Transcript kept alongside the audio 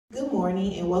Good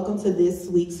morning and welcome to this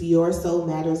week's Your Soul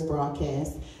Matters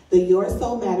broadcast. The Your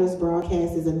Soul Matters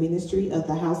broadcast is a ministry of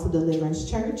the House of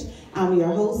Deliverance Church. I'm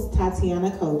your host,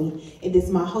 Tatiana Cody. It is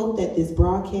my hope that this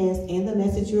broadcast and the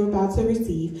message you're about to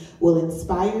receive will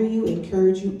inspire you,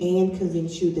 encourage you, and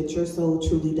convince you that your soul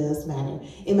truly does matter.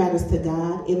 It matters to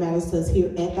God, it matters to us here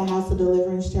at the House of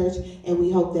Deliverance Church, and we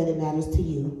hope that it matters to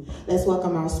you. Let's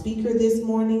welcome our speaker this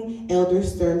morning, Elder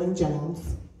Sterling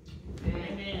Jones.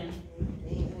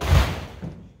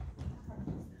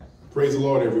 Praise the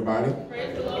Lord, everybody.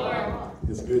 Praise the Lord.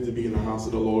 It's good to be in the house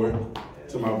of the Lord.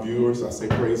 To my viewers, I say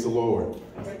praise the Lord.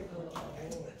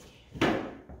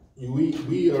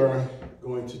 We are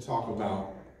going to talk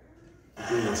about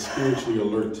being spiritually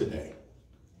alert today.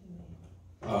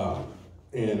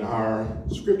 And our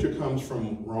scripture comes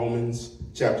from Romans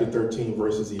chapter 13,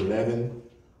 verses 11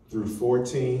 through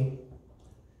 14.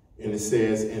 And it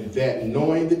says, "And that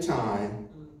knowing the time,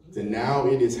 that now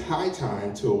it is high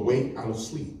time to awake out of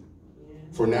sleep.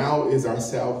 For now is our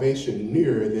salvation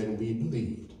nearer than we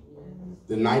believed.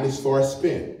 The night is far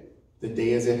spent, the day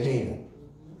is at hand.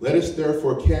 Let us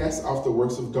therefore cast off the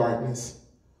works of darkness.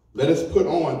 Let us put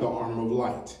on the armor of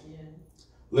light.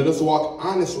 Let us walk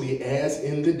honestly as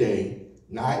in the day,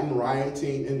 not in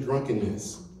rioting and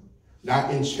drunkenness,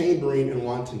 not in chambering and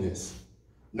wantonness,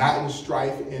 not in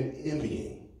strife and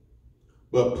envying.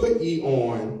 But put ye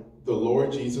on the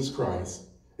Lord Jesus Christ,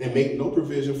 and make no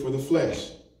provision for the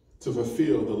flesh to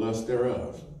fulfill the lust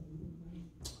thereof."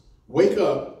 Wake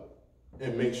up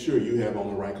and make sure you have on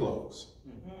the right clothes.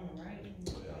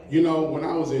 You know, when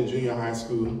I was in junior high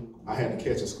school, I had to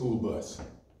catch a school bus.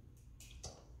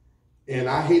 And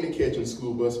I hated catching a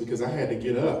school bus because I had to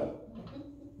get up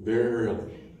very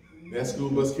early. That school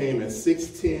bus came at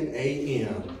 6:10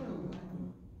 a.m.,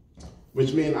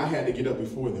 which meant I had to get up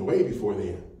before then, way before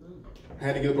then. I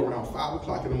had to get up around 5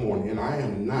 o'clock in the morning, and I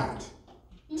am not,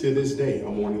 to this day, a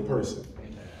morning person.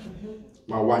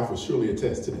 My wife will surely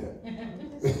attest to that.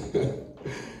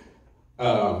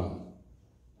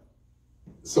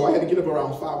 So I had to get up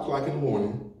around 5 o'clock in the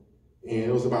morning, and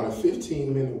it was about a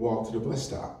 15-minute walk to the bus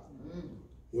stop.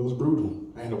 It was brutal.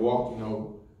 I had to walk,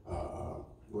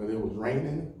 whether it was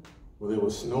raining, whether it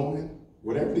was snowing,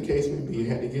 whatever the case may be, you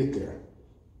had to get there.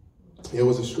 It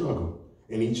was a struggle.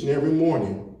 And each and every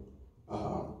morning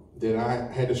that I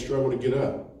had to struggle to get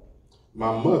up,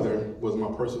 my mother was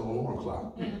my personal alarm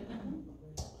clock.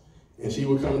 And she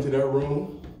would come into that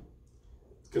room,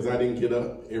 because I didn't get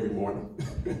up every morning,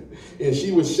 and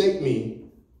she would shake me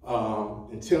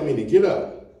and tell me to get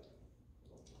up.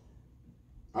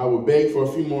 I would beg for a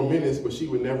few more minutes, but she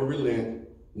would never relent,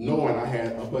 knowing I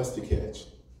had a bus to catch.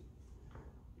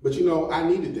 But you know, I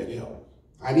needed that help.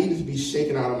 I needed to be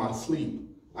shaken out of my sleep.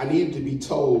 I needed to be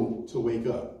told to wake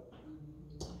up.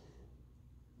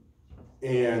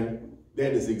 And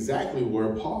that is exactly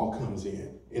where Paul comes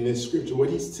in this scripture. What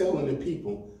he's telling the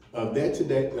people of that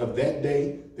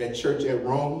day, that church at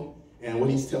Rome, and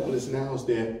what he's telling us now is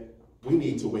that we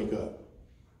need to wake up.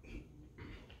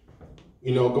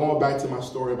 You know, going back to my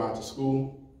story about the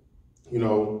school, you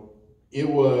know, it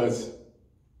was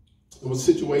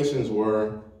situations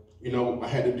where, you know, I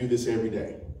had to do this every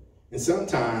day. And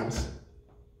sometimes,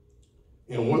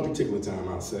 in one particular time,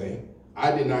 I'll say,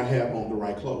 I did not have on the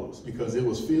right clothes because it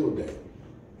was field day.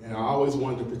 And I always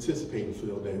wanted to participate in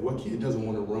field day. What kid doesn't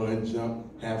want to run,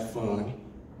 jump, have fun,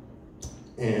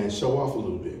 and show off a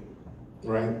little bit,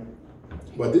 right?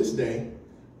 But this day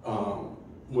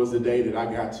was the day that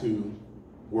I got to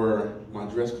wear my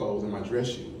dress clothes and my dress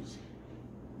shoes.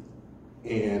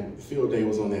 And field day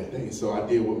was on that day. So I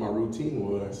did what my routine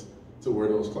was to wear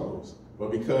those clothes.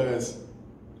 But because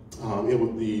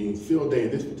the field day,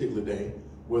 this particular day,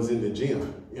 was in the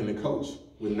gym, and the coach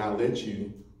would not let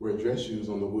you wear dress shoes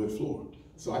on the wood floor.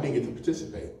 So I didn't get to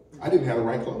participate. I didn't have the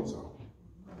right clothes on.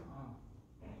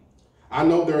 I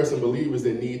know there are some believers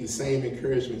that need the same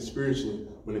encouragement spiritually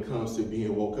when it comes to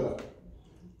being woke up.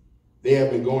 They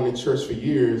have been going to church for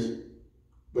years,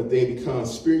 but they become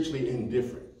spiritually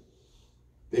indifferent.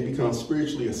 They become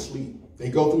spiritually asleep. They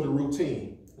go through the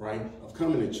routine, right, of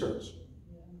coming to church.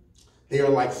 They are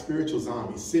like spiritual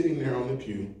zombies sitting there on the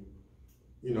pew,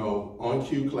 you know, on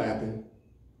cue clapping,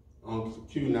 on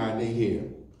cue nodding their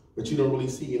head, but you don't really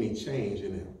see any change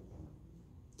in them.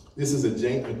 This is a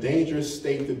dangerous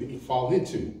state to fall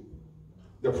into.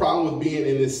 The problem with being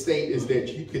in this state is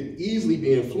that you could easily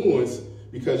be influenced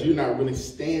because you're not really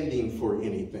standing for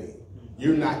anything.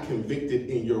 You're not convicted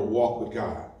in your walk with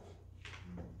God.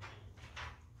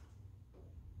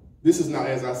 This is not,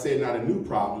 as I said, not a new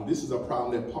problem. This is a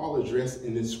problem that Paul addressed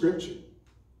in this scripture.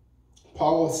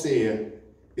 Paul said,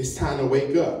 it's time to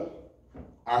wake up.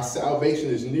 our salvation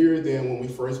is nearer than when we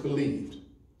first believed.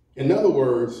 In other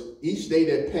words, each day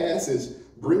that passes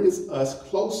brings us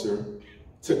closer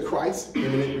to Christ's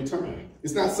imminent return.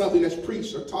 It's not something that's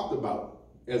preached or talked about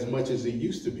as much as it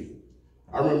used to be.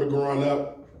 I remember growing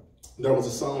up, there was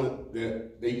a song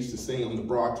that they used to sing on the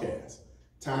broadcast.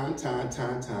 Time, time,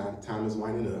 time, time, time is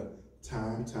winding up.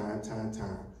 Time, time, time,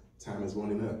 time, time is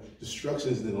winding up.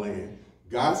 Destruction is in the land.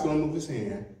 God's going to move his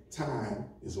hand. Time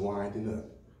is winding up.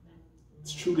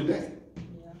 It's true today.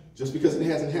 Just because it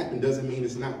hasn't happened doesn't mean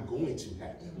it's not going to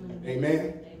happen.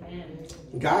 Amen? Amen.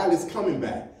 God is coming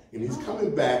back, and he's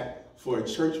coming back for a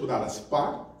church without a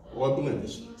spot or a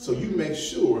blemish. So you make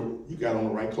sure you got on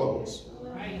the right clothes.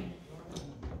 Right.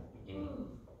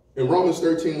 In Romans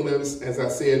 13:11, as I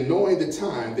said, knowing the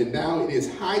time, that now it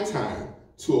is high time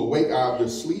to awake out of your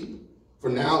sleep, for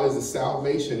now is the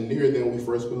salvation nearer than we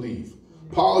first believed.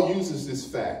 Paul uses this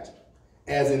fact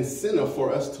as incentive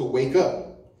for us to wake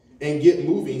up and get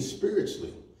moving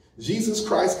spiritually. Jesus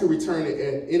Christ could return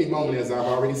at any moment, as I've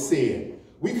already said.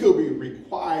 We could be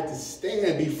required to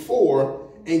stand before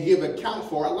and give account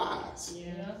for our lives.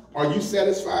 Yeah. Are you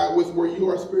satisfied with where you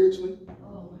are spiritually?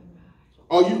 Oh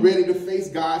my God. Are you ready to face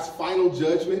God's final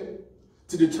judgment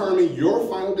to determine your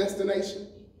final destination?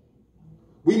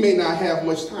 We may not have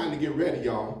much time to get ready,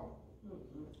 y'all.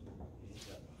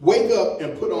 Wake up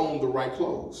and put on the right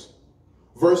clothes.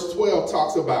 Verse 12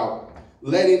 talks about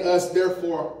letting us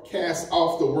therefore cast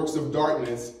off the works of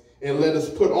darkness and let us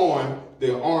put on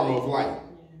the armor of light.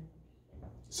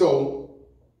 So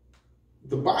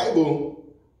the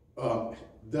Bible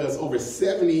does over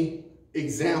 70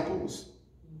 examples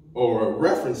or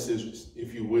references,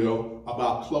 if you will,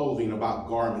 about clothing, about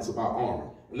garments, about armor.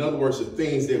 In other words, the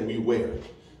things that we wear.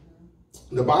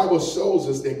 The Bible shows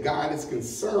us that God is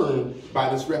concerned by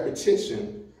this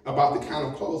repetition about the kind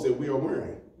of clothes that we are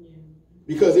wearing,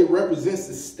 because it represents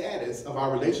the status of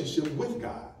our relationship with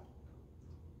God.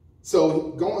 So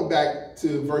going back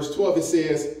to verse 12, it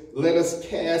says, let us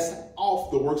cast off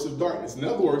the works of darkness. In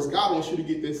other words, God wants you to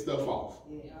get this stuff off,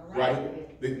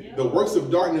 right? The works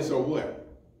of darkness are what?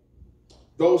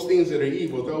 Those things that are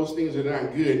evil, those things that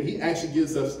aren't good. He actually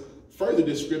gives us further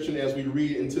description as we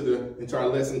read into our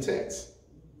lesson text.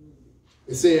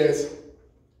 It says,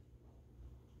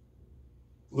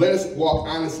 let us walk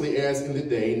honestly as in the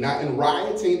day, not in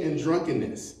rioting and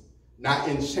drunkenness, not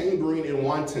in chambering and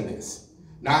wantonness,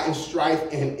 not in strife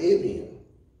and envying.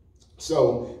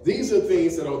 So these are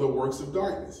things that are the works of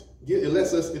darkness.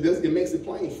 It makes it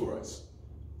plain for us.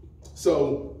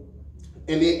 So,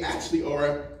 and they actually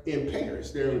are in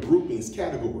pairs. They're in groupings,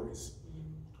 categories.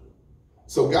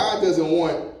 So God doesn't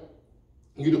want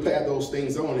you to have those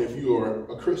things on if you are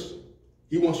a Christian.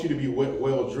 He wants you to be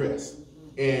well dressed.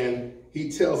 And he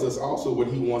tells us also what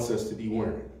he wants us to be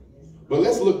wearing. But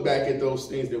let's look back at those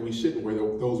things that we shouldn't wear,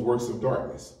 those works of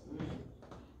darkness.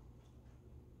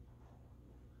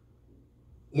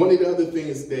 One of the other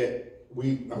things that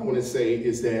I want to say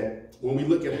is that when we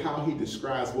look at how he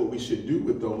describes what we should do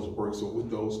with those works or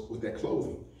with that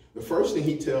clothing, the first thing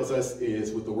he tells us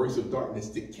is with the works of darkness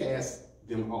to cast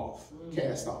them off,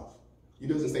 cast off. He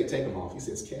doesn't say take them off, he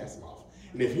says cast them off.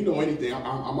 And if you know anything,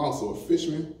 I'm also a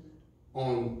fisherman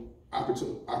on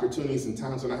opportunities and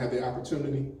times when I have the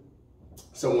opportunity.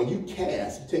 So when you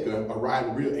cast, you take a rod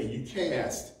and reel and you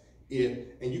cast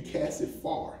it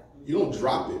far. You don't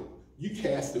drop it. You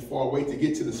cast it far away to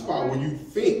get to the spot where you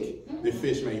think the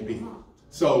fish may be.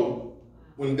 So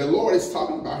when the Lord is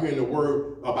talking about here in the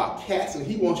word about casting,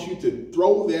 he wants you to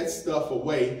throw that stuff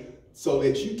away so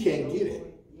that you can't get it.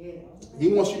 He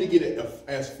wants you to get it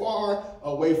as far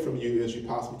away from you as you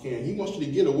possibly can. He wants you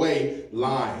to get away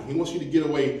lying. He wants you to get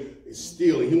away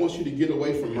stealing. He wants you to get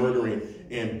away from murdering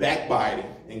and backbiting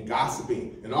and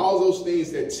gossiping and all those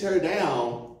things that tear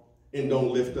down and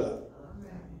don't lift up.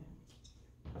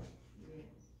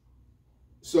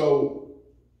 So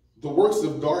the works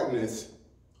of darkness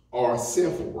are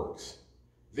sinful works,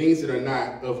 things that are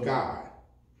not of God,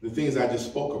 the things I just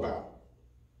spoke about.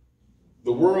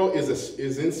 The world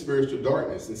is in spiritual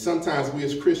darkness, and sometimes we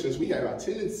as Christians, we have a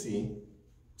tendency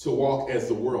to walk as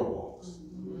the world walks.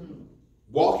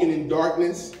 Walking in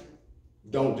darkness,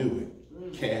 don't do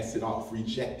it. Cast it off,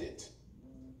 reject it.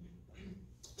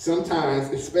 Sometimes,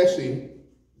 especially,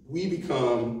 we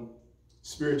become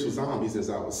spiritual zombies, as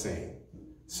I was saying.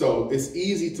 So it's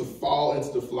easy to fall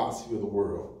into the philosophy of the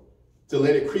world, to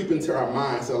let it creep into our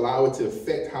minds, to allow it to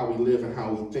affect how we live and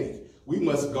how we think. We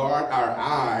must guard our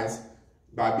eyes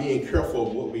by being careful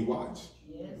of what we watch.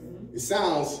 Yes. It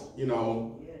sounds,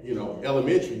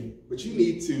 elementary, but you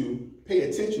need to pay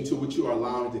attention to what you are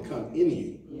allowing to come in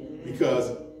you. Yes.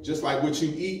 Because just like what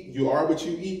you eat, you are what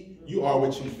you eat, You are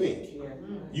what you think.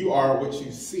 You are what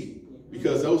you see.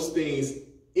 Because those things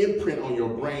imprint on your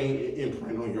brain and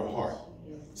imprint on your heart.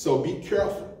 So be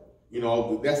careful. You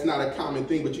know, that's not a common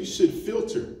thing, but you should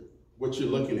filter what you're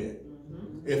looking at.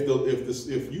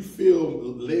 If you feel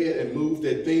led and moved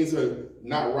that things are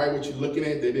not right, what you're looking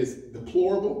at, that is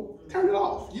deplorable, turn it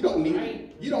off. You don't need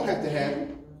it. You don't have to have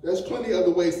it. There's plenty of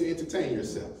other ways to entertain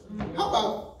yourself. How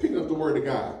about picking up the Word of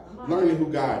God, learning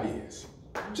who God is?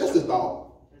 Just a thought.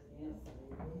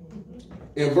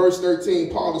 In verse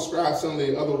 13, Paul describes some of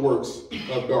the other works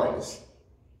of darkness.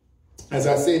 As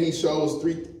I said, he shows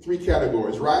three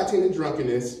categories: rioting and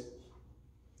drunkenness,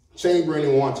 chambering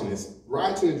and wantonness.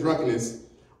 Rioting and drunkenness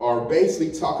are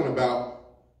basically talking about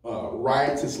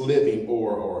riotous living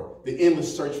or the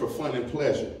endless search for fun and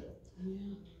pleasure,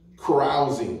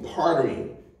 carousing,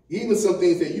 partying, even some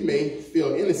things that you may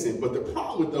feel innocent. But the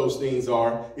problem with those things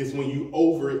is when you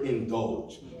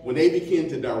overindulge, when they begin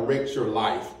to direct your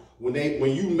life, when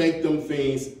you make them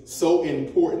things so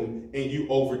important and you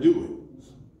overdo it.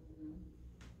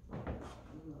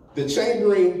 The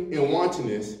chambering and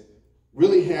wantonness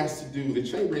really has to do, the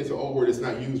chambering is an old word that's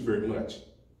not used very much.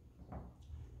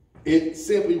 It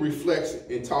simply reflects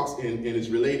and talks and is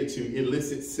related to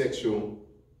illicit sexual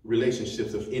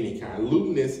relationships of any kind.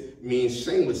 Lewdness means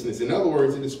shamelessness. In other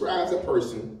words, it describes a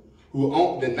person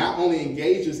that not only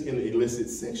engages in illicit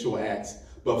sexual acts,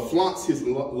 but flaunts his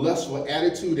lustful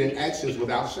attitude and actions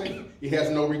without shame. He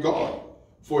has no regard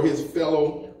for his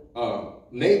fellow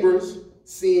neighbors,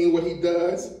 seeing what he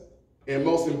does, and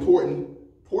most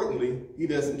importantly, he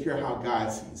doesn't care how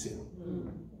God sees him.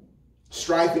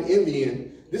 Strife and envying,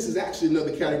 this is actually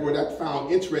another category that I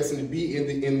found interesting to be in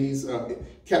these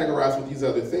categorized with these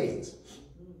other things,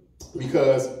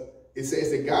 because it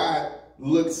says that God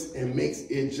looks and makes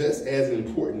it just as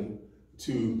important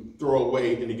to throw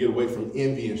away and to get away from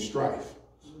envy and strife.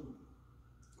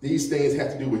 These things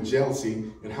have to do with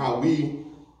jealousy and how we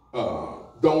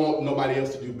don't want nobody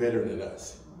else to do better than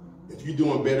us. If you're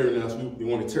doing better than us, we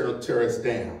want to tear us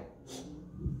down.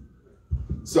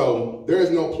 So there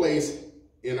is no place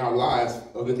in our lives,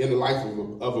 in the life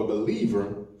of a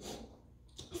believer,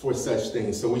 for such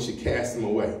things. So we should cast them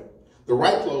away. The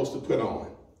right clothes to put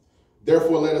on.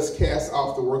 Therefore, let us cast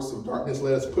off the works of darkness.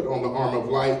 Let us put on the armor of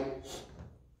light.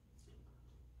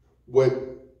 What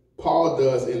Paul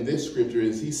does in this scripture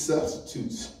is he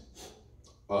substitutes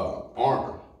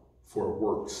armor for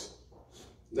works.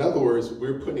 In other words,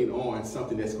 we're putting on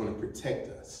something that's going to protect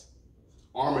us.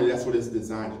 Armor, that's what it's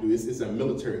designed to do. It's a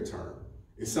military term.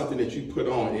 It's something that you put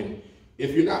on. And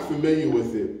if you're not familiar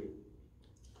with it,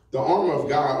 the armor of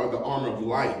God, or the armor of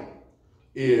light,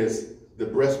 is the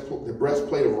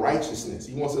breastplate of righteousness.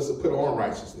 He wants us to put on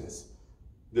righteousness.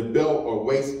 The belt or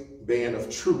waistband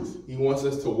of truth. He wants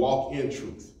us to walk in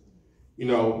truth. You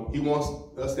know, he wants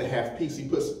us to have peace. He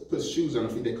puts shoes on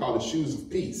our feet. They call it shoes of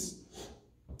peace.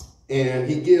 And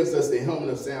he gives us the helmet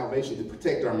of salvation to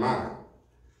protect our mind.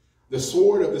 The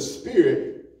sword of the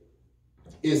Spirit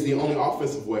is the only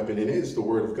offensive weapon, and it is the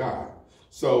word of God.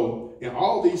 So, and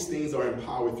all these things are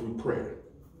empowered through prayer.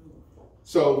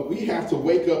 So we have to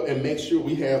wake up and make sure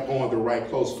we have on the right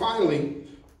clothes. Finally,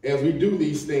 as we do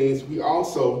these things, we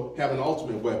also have an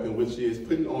ultimate weapon, which is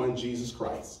putting on Jesus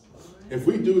Christ. If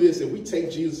we do this, if we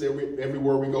take Jesus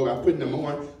everywhere we go, by putting him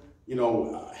on, you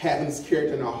know, having his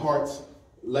character in our hearts,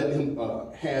 letting him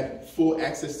have full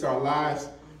access to our lives,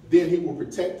 then he will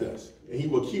protect us and he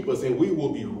will keep us, and we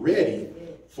will be ready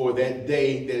for that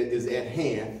day that is at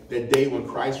hand, that day when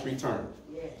Christ returns.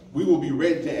 We will be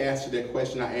ready to answer that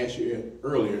question I asked you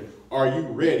earlier. Are you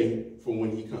ready for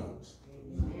when he comes?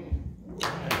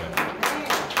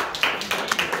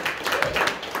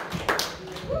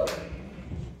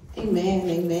 Amen,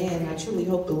 amen. I truly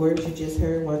hope the words you just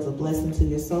heard was a blessing to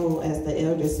your soul. As the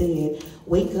elder said,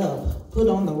 wake up, put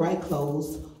on the right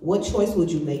clothes. What choice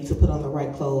would you make to put on the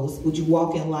right clothes? Would you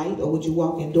walk in light or would you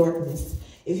walk in darkness?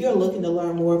 If you're looking to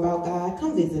learn more about God,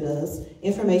 come visit us.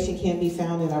 Information can be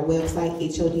found at our website,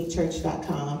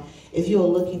 hodchurch.com. If you're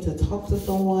looking to talk to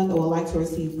someone or would like to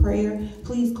receive prayer,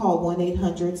 please call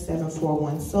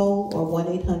 1-800-741-SOUL or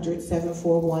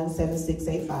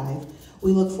 1-800-741-7685.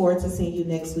 We look forward to seeing you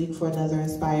next week for another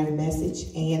inspired message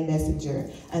and messenger.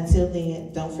 Until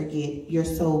then, don't forget, your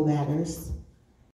soul matters.